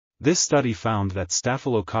This study found that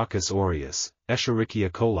Staphylococcus aureus,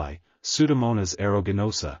 Escherichia coli, Pseudomonas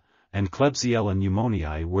aeruginosa, and Klebsiella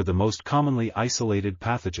pneumoniae were the most commonly isolated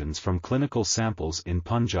pathogens from clinical samples in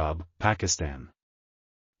Punjab, Pakistan.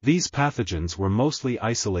 These pathogens were mostly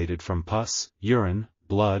isolated from pus, urine,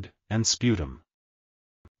 blood, and sputum.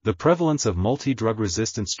 The prevalence of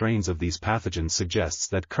multi-drug-resistant strains of these pathogens suggests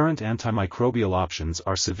that current antimicrobial options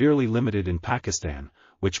are severely limited in Pakistan,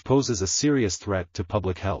 which poses a serious threat to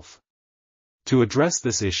public health. To address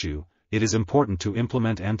this issue, it is important to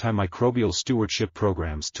implement antimicrobial stewardship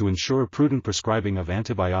programs to ensure prudent prescribing of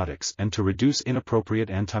antibiotics and to reduce inappropriate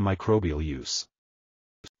antimicrobial use.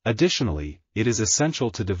 Additionally, it is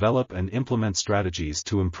essential to develop and implement strategies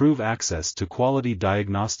to improve access to quality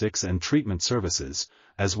diagnostics and treatment services,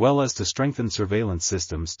 as well as to strengthen surveillance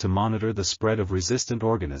systems to monitor the spread of resistant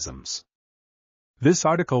organisms. This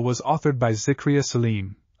article was authored by Zikria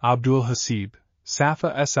Saleem, Abdul Haseeb,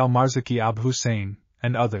 Safa S. Almarzoky Abuhussain,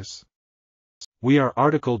 and others. We are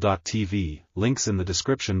article.tv, links in the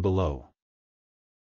description below.